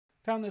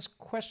Found this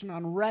question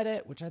on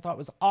Reddit, which I thought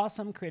was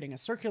awesome, creating a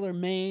circular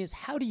maze.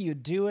 How do you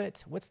do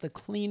it? What's the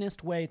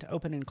cleanest way to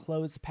open and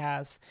close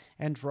paths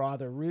and draw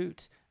the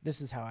route?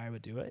 This is how I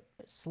would do it.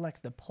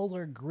 Select the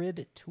polar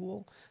grid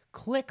tool,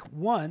 click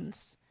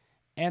once,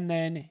 and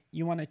then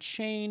you want to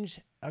change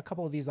a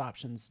couple of these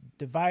options: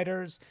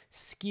 dividers,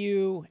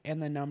 skew,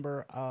 and the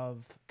number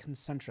of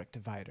concentric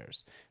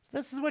dividers. So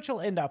this is what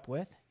you'll end up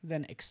with.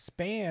 Then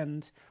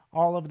expand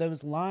all of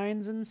those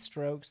lines and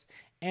strokes,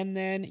 and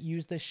then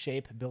use the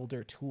shape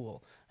builder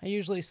tool. I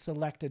usually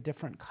select a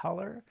different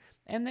color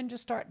and then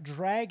just start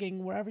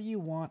dragging wherever you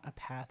want a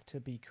path to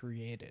be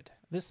created.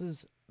 This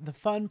is the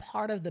fun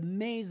part of the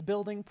maze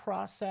building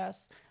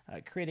process,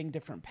 creating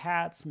different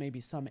paths.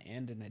 Maybe some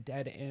end in a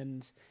dead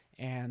end,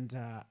 and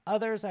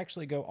others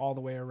actually go all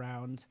the way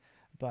around.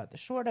 But the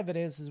short of it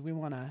is we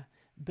want to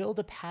build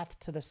a path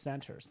to the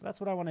center. So that's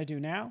what I want to do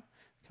now.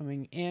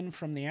 Coming in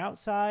from the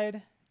outside,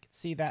 you can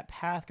see that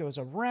path goes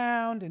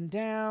around and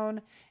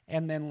down,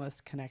 and then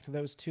let's connect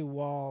those two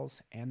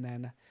walls and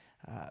then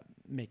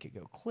make it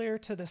go clear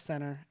to the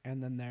center,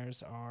 and then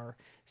there's our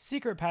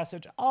secret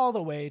passage all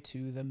the way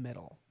to the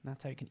middle.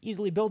 That's how you can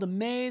easily build a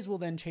maze. We'll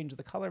then change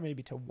the color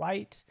maybe to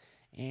white,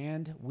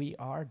 and we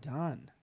are done.